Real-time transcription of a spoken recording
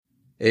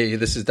Hey,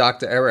 this is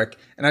Dr. Eric,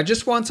 and I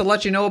just want to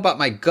let you know about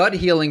my gut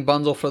healing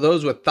bundle for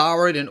those with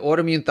thyroid and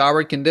autoimmune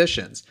thyroid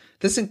conditions.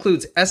 This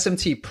includes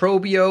SMT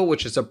Probio,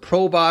 which is a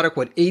probiotic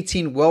with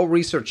 18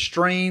 well-researched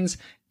strains,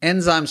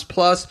 Enzymes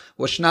Plus,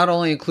 which not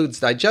only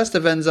includes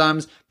digestive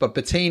enzymes, but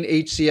betaine,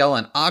 HCl,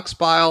 and ox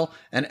bile,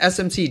 and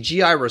SMT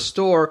GI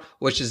Restore,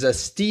 which is a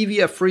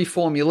stevia-free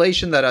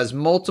formulation that has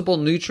multiple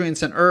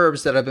nutrients and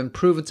herbs that have been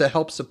proven to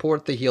help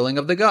support the healing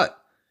of the gut.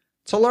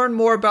 To learn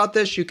more about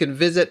this, you can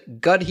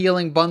visit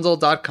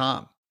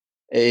guthealingbundle.com.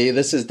 Hey,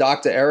 this is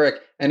Dr.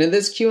 Eric, and in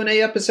this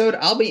Q&A episode,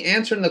 I'll be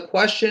answering the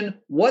question,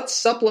 what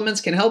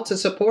supplements can help to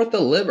support the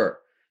liver?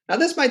 Now,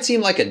 this might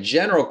seem like a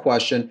general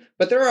question,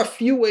 but there are a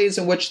few ways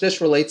in which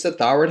this relates to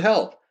thyroid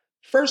health.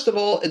 First of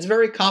all, it's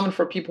very common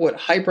for people with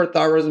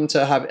hyperthyroidism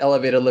to have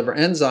elevated liver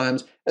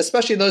enzymes,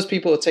 especially those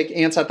people who take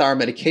anti-thyroid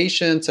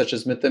medication such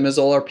as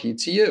methimazole or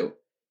PTU.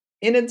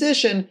 In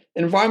addition,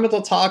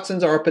 environmental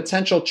toxins are a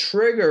potential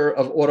trigger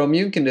of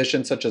autoimmune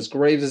conditions such as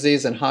Graves'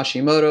 disease and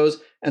Hashimoto's,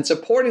 and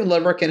supporting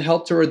liver can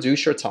help to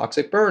reduce your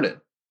toxic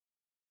burden.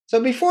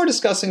 So before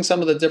discussing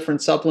some of the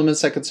different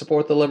supplements that can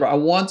support the liver, I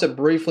want to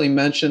briefly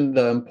mention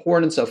the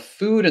importance of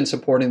food in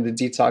supporting the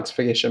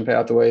detoxification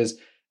pathways,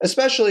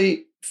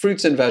 especially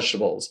fruits and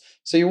vegetables.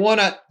 So you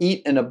want to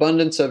eat an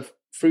abundance of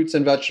fruits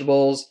and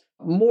vegetables,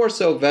 more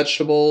so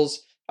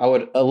vegetables. I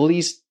would at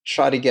least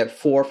try to get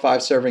 4 or 5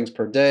 servings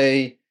per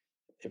day.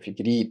 If you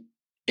could eat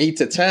 8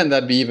 to 10,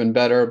 that'd be even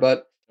better.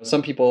 But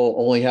some people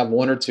only have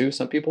 1 or 2.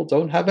 Some people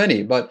don't have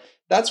any. But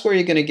that's where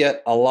you're going to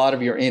get a lot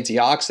of your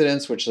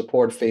antioxidants, which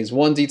support phase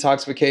 1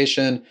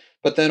 detoxification.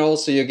 But then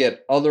also you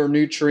get other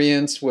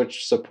nutrients,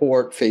 which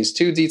support phase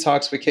 2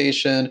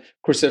 detoxification.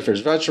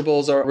 Cruciferous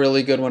vegetables are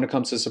really good when it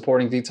comes to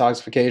supporting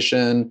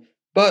detoxification.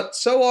 But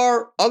so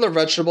are other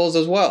vegetables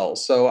as well.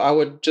 So I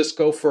would just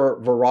go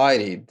for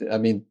variety. I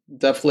mean,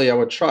 definitely I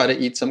would try to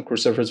eat some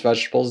cruciferous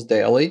vegetables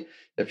daily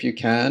if you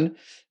can.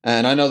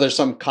 And I know there's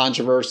some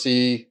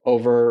controversy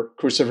over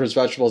cruciferous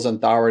vegetables and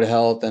thyroid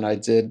health. And I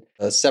did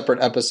a separate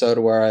episode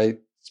where I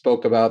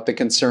spoke about the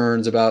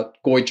concerns about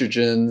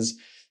goitrogens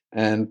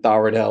and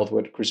thyroid health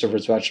with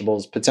cruciferous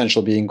vegetables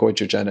potentially being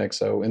goitrogenic.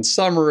 So in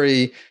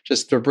summary,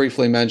 just to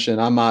briefly mention,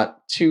 I'm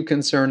not too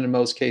concerned in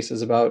most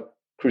cases about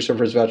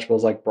cruciferous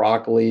vegetables like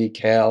broccoli,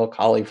 kale,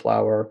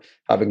 cauliflower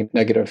having a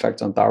negative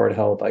effect on thyroid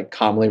health. I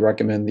commonly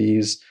recommend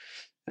these.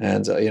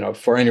 And,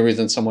 for any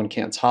reason someone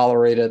can't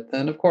tolerate it,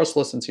 then of course,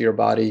 listen to your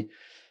body,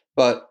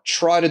 but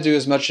try to do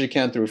as much as you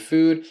can through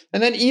food.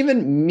 And then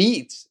even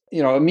meat,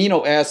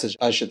 amino acids,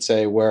 I should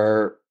say,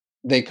 where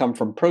they come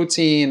from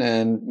protein,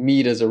 and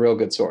meat is a real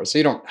good source. So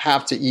you don't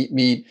have to eat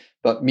meat,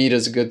 but meat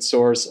is a good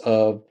source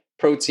of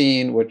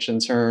protein, which in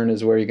turn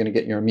is where you're going to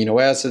get your amino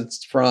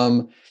acids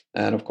from.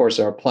 And of course,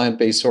 there are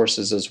plant-based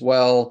sources as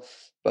well,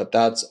 but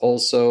that's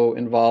also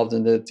involved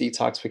in the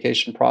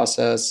detoxification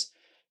process.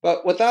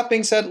 But with that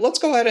being said, let's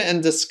go ahead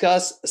and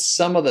discuss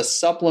some of the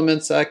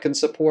supplements that can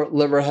support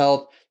liver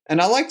health. And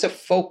I like to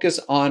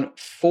focus on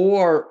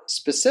 4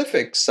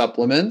 specific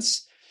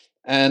supplements.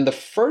 And the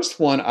first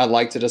one I'd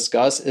like to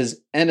discuss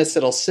is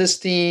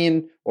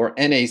N-acetylcysteine, or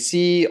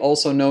NAC,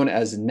 also known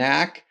as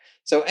NAC.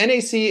 So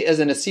NAC is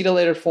an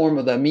acetylated form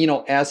of the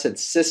amino acid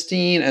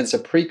cysteine, and it's a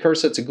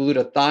precursor to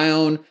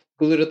glutathione.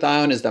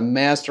 Glutathione is the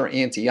master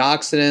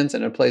antioxidant,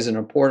 and it plays an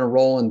important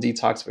role in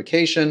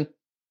detoxification.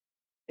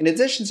 In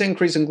addition to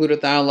increasing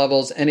glutathione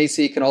levels,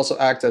 NAC can also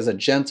act as a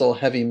gentle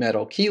heavy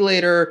metal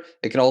chelator.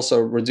 It can also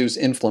reduce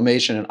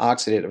inflammation and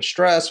oxidative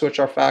stress, which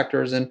are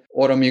factors in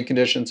autoimmune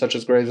conditions such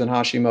as Graves' and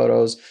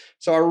Hashimoto's.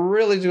 So I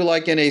really do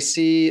like NAC.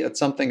 It's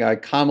something I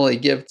commonly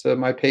give to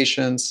my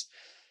patients.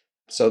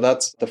 So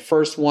that's the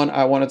first one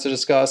I wanted to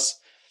discuss.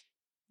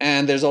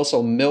 And there's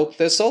also milk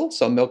thistle.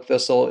 So milk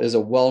thistle is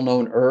a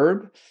well-known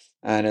herb,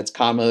 and it's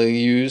commonly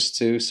used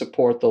to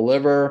support the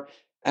liver.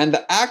 And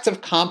the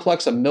active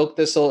complex of milk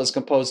thistle is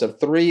composed of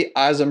 3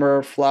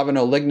 isomer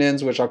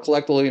flavonolignans, which are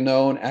collectively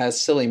known as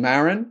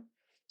silymarin.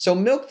 So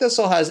milk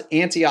thistle has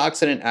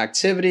antioxidant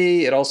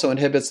activity. It also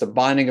inhibits the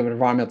binding of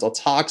environmental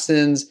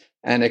toxins,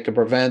 and it can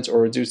prevent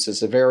or reduce the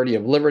severity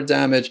of liver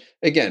damage.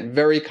 Again,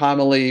 very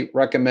commonly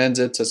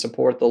recommended to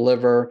support the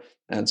liver.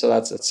 And so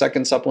that's the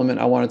second supplement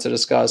I wanted to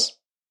discuss.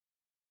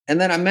 And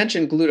then I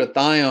mentioned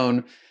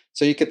glutathione.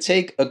 So you could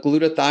take a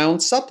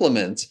glutathione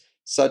supplement,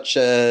 such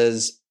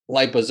as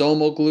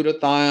liposomal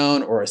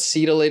glutathione or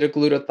acetylated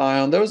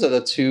glutathione. Those are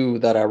the 2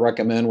 that I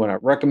recommend when I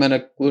recommend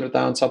a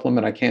glutathione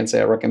supplement. I can't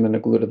say I recommend a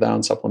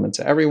glutathione supplement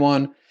to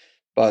everyone,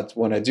 but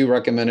when I do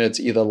recommend it, it's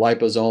either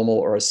liposomal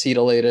or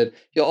acetylated.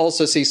 You'll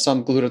also see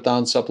some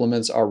glutathione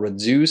supplements are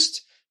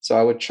reduced. So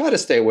I would try to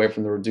stay away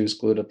from the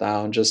reduced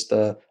glutathione, just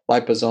the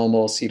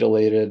liposomal,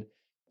 acetylated.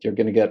 You're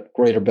going to get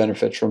greater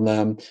benefits from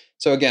them.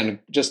 So again,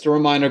 just a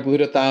reminder,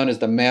 glutathione is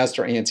the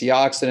master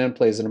antioxidant,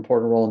 plays an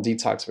important role in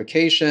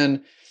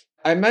detoxification.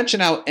 I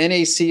mentioned how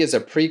NAC is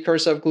a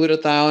precursor of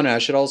glutathione, and I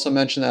should also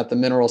mention that the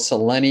mineral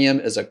selenium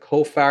is a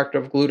cofactor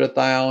of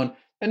glutathione.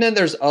 And then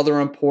there's other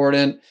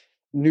important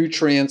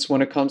nutrients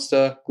when it comes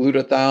to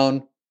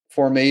glutathione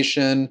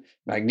formation.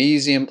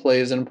 Magnesium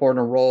plays an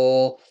important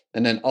role.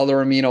 And then other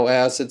amino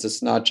acids,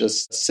 it's not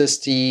just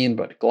cysteine,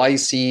 but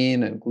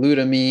glycine and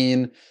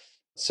glutamine.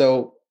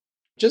 So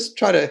just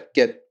try to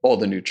get all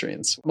the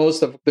nutrients.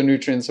 Most of the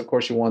nutrients, of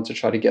course, you want to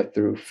try to get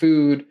through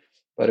food.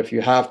 But if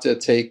you have to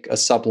take a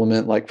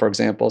supplement, like, for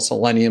example,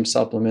 selenium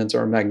supplements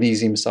or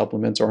magnesium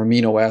supplements or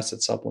amino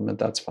acid supplement,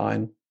 that's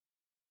fine.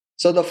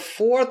 So the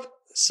fourth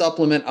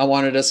supplement I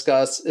want to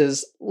discuss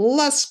is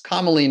less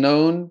commonly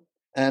known,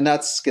 and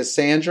that's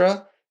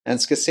Schisandra. And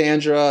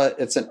Schisandra,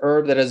 it's an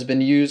herb that has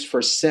been used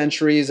for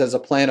centuries as a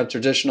plant of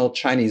traditional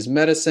Chinese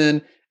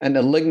medicine. And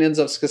the lignans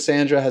of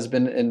Schisandra has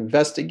been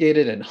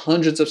investigated in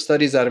hundreds of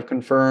studies that have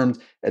confirmed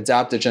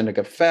adaptogenic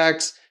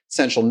effects,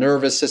 central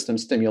nervous system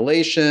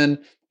stimulation,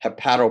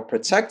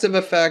 hepatoprotective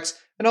effects,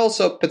 and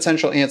also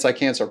potential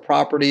anti-cancer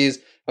properties.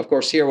 Of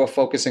course, here we're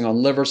focusing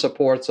on liver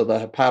support, so the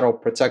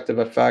hepatoprotective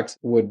effects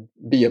would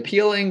be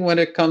appealing when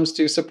it comes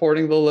to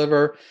supporting the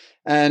liver.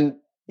 And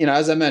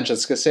as I mentioned,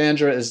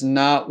 Schisandra is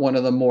not one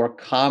of the more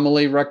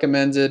commonly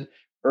recommended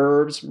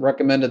herbs,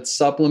 recommended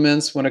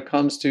supplements when it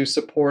comes to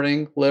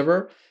supporting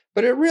liver,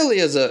 but it really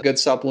is a good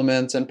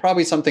supplement and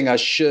probably something I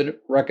should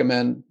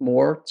recommend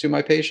more to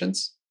my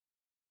patients.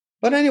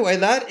 But anyway,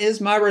 that is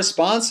my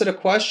response to the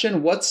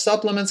question, what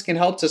supplements can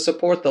help to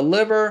support the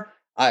liver?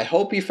 I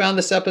hope you found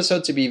this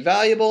episode to be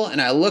valuable,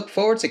 and I look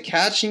forward to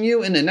catching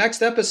you in the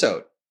next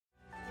episode.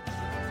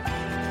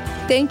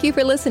 Thank you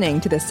for listening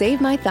to the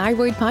Save My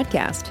Thyroid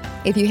podcast.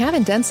 If you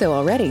haven't done so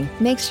already,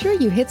 make sure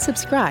you hit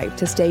subscribe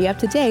to stay up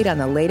to date on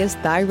the latest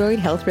thyroid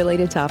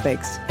health-related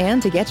topics.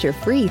 And to get your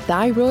free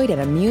thyroid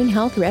and immune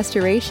health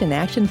restoration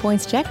action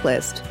points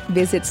checklist,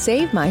 visit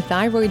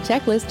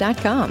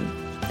SaveMyThyroidChecklist.com.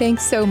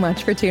 Thanks so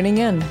much for tuning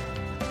in.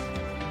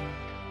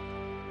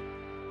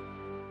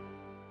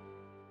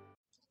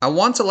 I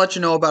want to let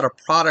you know about a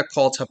product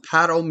called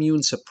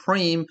Hepatoimmune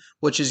Supreme,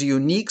 which is a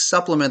unique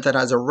supplement that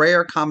has a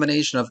rare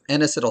combination of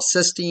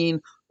N-acetylcysteine,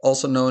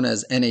 also known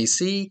as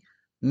NAC,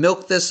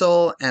 milk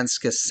thistle, and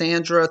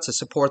Schisandra to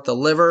support the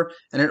liver.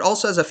 And it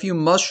also has a few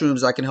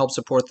mushrooms that can help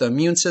support the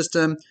immune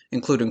system,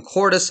 including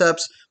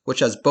cordyceps,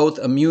 which has both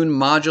immune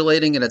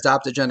modulating and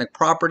adaptogenic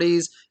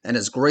properties and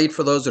is great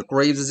for those with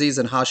Graves' disease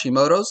and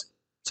Hashimoto's.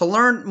 To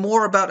learn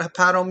more about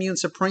Hepatoimmune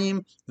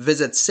Supreme,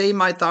 visit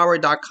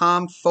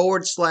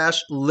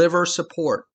SaveMyThyroid.com/liver support.